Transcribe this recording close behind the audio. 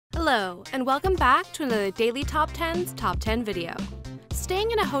Hello, and welcome back to another Daily Top 10's Top 10 video. Staying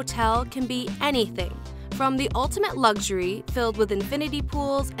in a hotel can be anything, from the ultimate luxury filled with infinity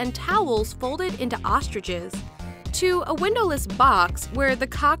pools and towels folded into ostriches, to a windowless box where the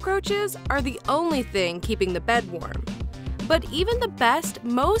cockroaches are the only thing keeping the bed warm. But even the best,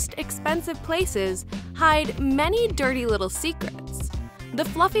 most expensive places hide many dirty little secrets. The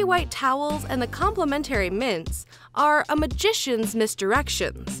fluffy white towels and the complimentary mints are a magician's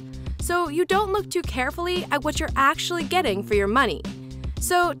misdirections, so you don't look too carefully at what you're actually getting for your money.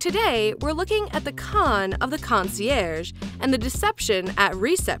 So today, we're looking at the con of the concierge and the deception at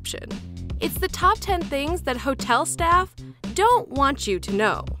reception. It's the top 10 things that hotel staff don't want you to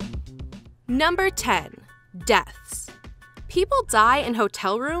know. Number 10. Deaths. People die in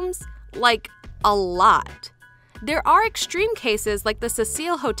hotel rooms, like a lot. There are extreme cases like the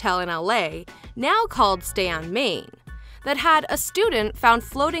Cecil Hotel in LA, now called Stay on Main, that had a student found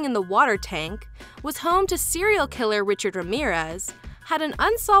floating in the water tank, was home to serial killer Richard Ramirez, had an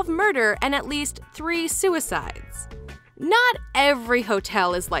unsolved murder and at least 3 suicides. Not every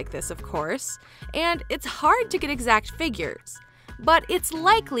hotel is like this, of course, and it's hard to get exact figures, but it's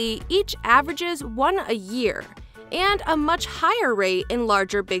likely each averages 1 a year, and a much higher rate in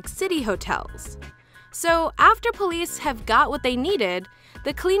larger big city hotels. So after police have got what they needed,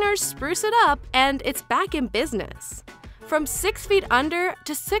 the cleaners spruce it up and it's back in business. From 6 feet under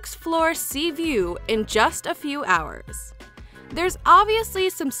to 6th floor sea view in just a few hours. There's obviously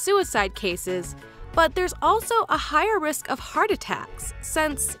some suicide cases, but there's also a higher risk of heart attacks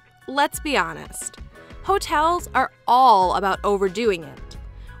since, let's be honest, hotels are all about overdoing it,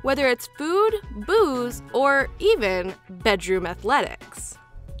 whether it's food, booze, or even bedroom athletics.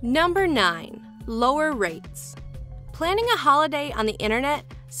 Number 9. Lower rates. Planning a holiday on the internet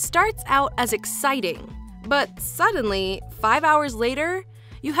starts out as exciting, but suddenly, 5 hours later,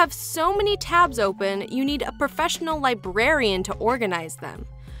 you have so many tabs open you need a professional librarian to organize them.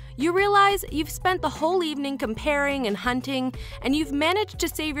 You realize you've spent the whole evening comparing and hunting, and you've managed to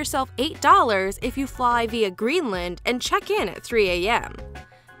save yourself $8 if you fly via Greenland and check in at 3 a.m.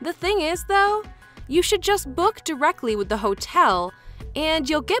 The thing is, though, you should just book directly with the hotel and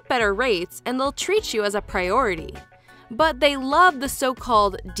you'll get better rates and they'll treat you as a priority. But they love the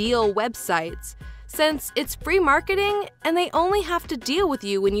so-called deal websites since it's free marketing and they only have to deal with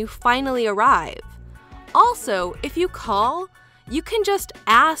you when you finally arrive. Also, if you call, you can just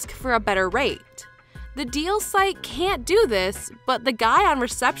ask for a better rate. The deal site can't do this, but the guy on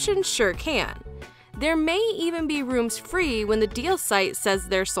reception sure can. There may even be rooms free when the deal site says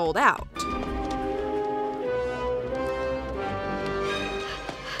they're sold out.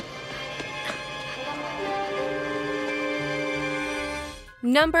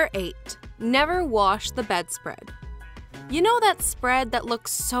 Number 8. Never wash the bedspread. You know that spread that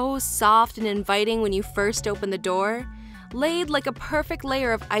looks so soft and inviting when you first open the door, laid like a perfect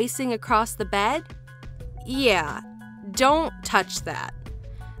layer of icing across the bed? Yeah, don't touch that.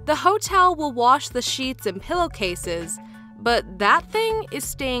 The hotel will wash the sheets and pillowcases, but that thing is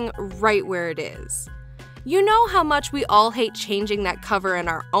staying right where it is. You know how much we all hate changing that cover in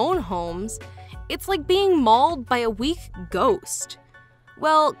our own homes. It's like being mauled by a weak ghost.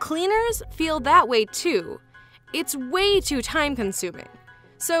 Well, cleaners feel that way too. It's way too time-consuming.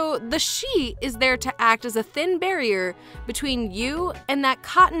 So the sheet is there to act as a thin barrier between you and that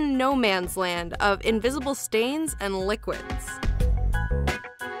cotton no man's land of invisible stains and liquids.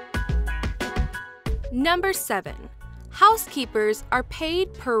 Number 7. Housekeepers are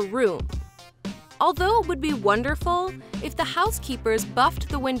paid per room. Although it would be wonderful if the housekeepers buffed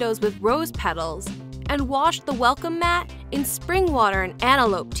the windows with rose petals and washed the welcome mat in spring water and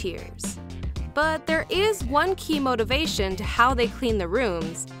antelope tears. But there is one key motivation to how they clean the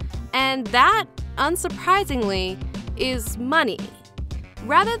rooms, and that, unsurprisingly, is money.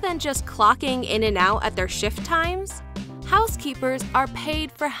 Rather than just clocking in and out at their shift times, housekeepers are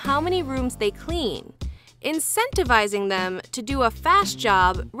paid for how many rooms they clean, incentivizing them to do a fast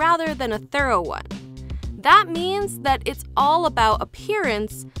job rather than a thorough one. That means that it's all about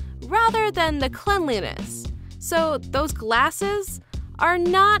appearance rather than the cleanliness. So those glasses are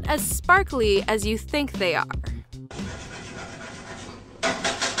not as sparkly as you think they are.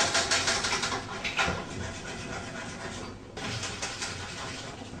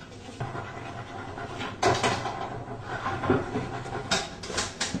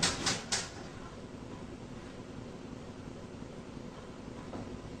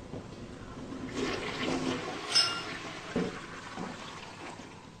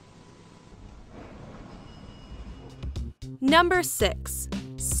 Number 6.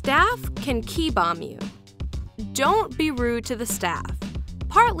 Staff can key bomb you. Don't be rude to the staff.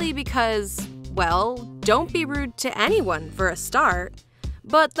 Partly because, well, don't be rude to anyone for a start,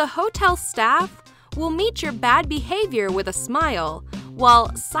 but the hotel staff will meet your bad behavior with a smile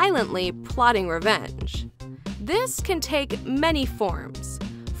while silently plotting revenge. This can take many forms,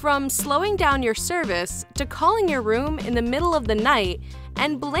 from slowing down your service to calling your room in the middle of the night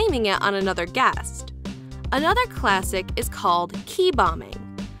and blaming it on another guest. Another classic is called key bombing,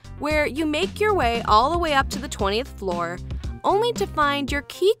 where you make your way all the way up to the 20th floor only to find your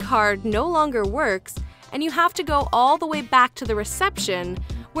key card no longer works and you have to go all the way back to the reception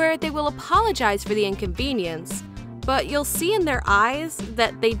where they will apologize for the inconvenience, but you'll see in their eyes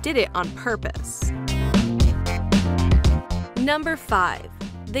that they did it on purpose. Number 5.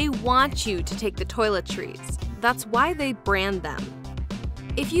 They want you to take the toiletries. That's why they brand them.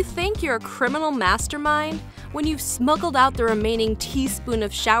 If you think you're a criminal mastermind when you've smuggled out the remaining teaspoon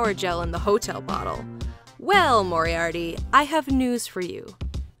of shower gel in the hotel bottle, well, Moriarty, I have news for you.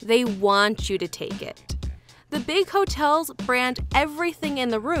 They want you to take it. The big hotels brand everything in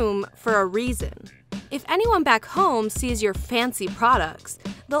the room for a reason. If anyone back home sees your fancy products,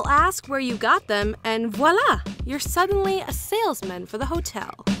 they'll ask where you got them, and voila, you're suddenly a salesman for the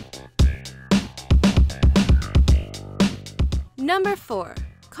hotel. Number 4.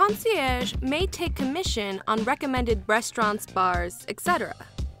 Concierge may take commission on recommended restaurants, bars, etc.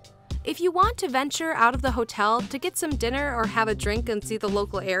 If you want to venture out of the hotel to get some dinner or have a drink and see the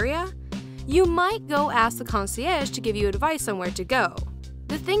local area, you might go ask the concierge to give you advice on where to go.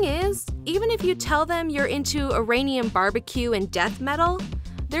 The thing is, even if you tell them you're into Iranian barbecue and death metal,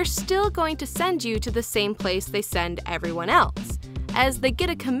 they're still going to send you to the same place they send everyone else, as they get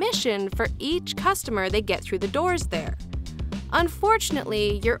a commission for each customer they get through the doors there.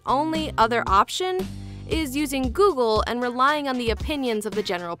 Unfortunately, your only other option is using Google and relying on the opinions of the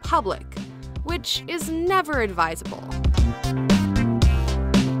general public, which is never advisable.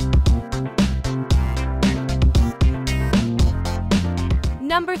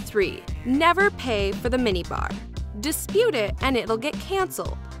 Number 3. Never pay for the minibar. Dispute it and it'll get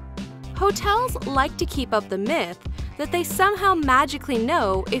canceled. Hotels like to keep up the myth that they somehow magically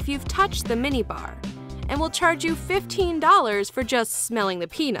know if you've touched the minibar and will charge you $15 for just smelling the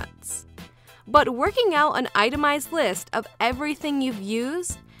peanuts. But working out an itemized list of everything you've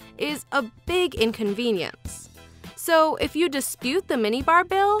used is a big inconvenience. So if you dispute the minibar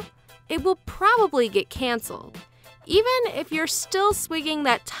bill, it will probably get canceled, even if you're still swigging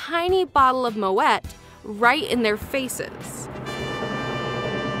that tiny bottle of Moet right in their faces.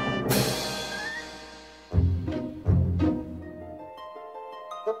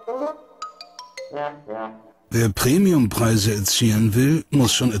 Wer Premiumpreise erzielen will,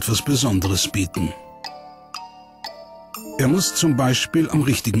 muss schon etwas Besonderes bieten. Er muss zum Beispiel am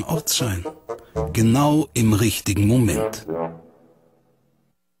richtigen Ort sein, genau im richtigen Moment.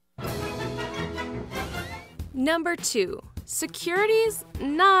 Number 2. Security's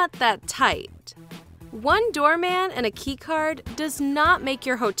not that tight. One doorman and a keycard does not make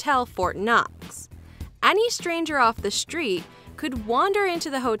your hotel Fort Knox. Any stranger off the street could wander into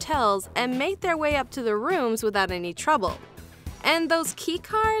the hotels and make their way up to the rooms without any trouble. And those key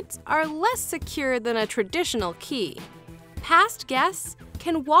cards are less secure than a traditional key. Past guests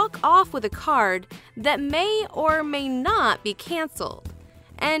can walk off with a card that may or may not be canceled.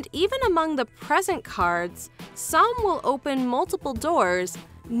 And even among the present cards, some will open multiple doors,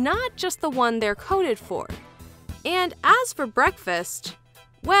 not just the one they're coded for. And as for breakfast,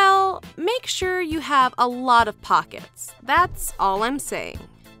 well, make sure you have a lot of pockets. That's all I'm saying.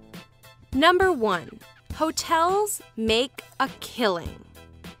 Number 1. Hotels make a killing.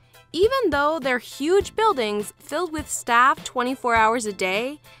 Even though they're huge buildings filled with staff 24 hours a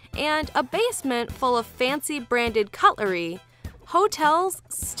day and a basement full of fancy branded cutlery, hotels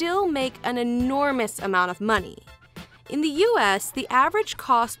still make an enormous amount of money. In the US, the average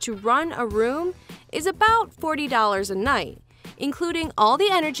cost to run a room is about $40 a night, including all the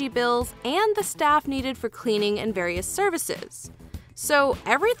energy bills and the staff needed for cleaning and various services. So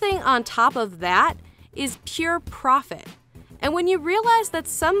everything on top of that is pure profit. And when you realize that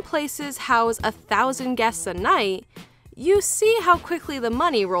some places house 1,000 guests a night, you see how quickly the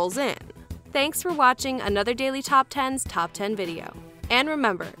money rolls in. Thanks for watching another Daily Top 10's Top 10 video. And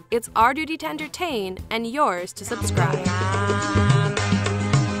remember, it's our duty to entertain and yours to subscribe.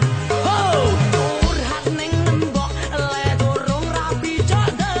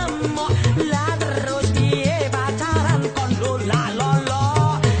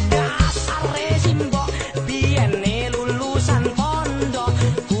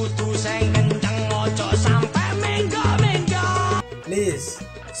 Please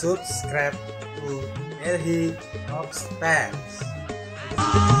subscribe to Elhi Talks Pants.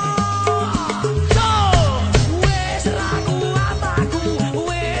 Bye.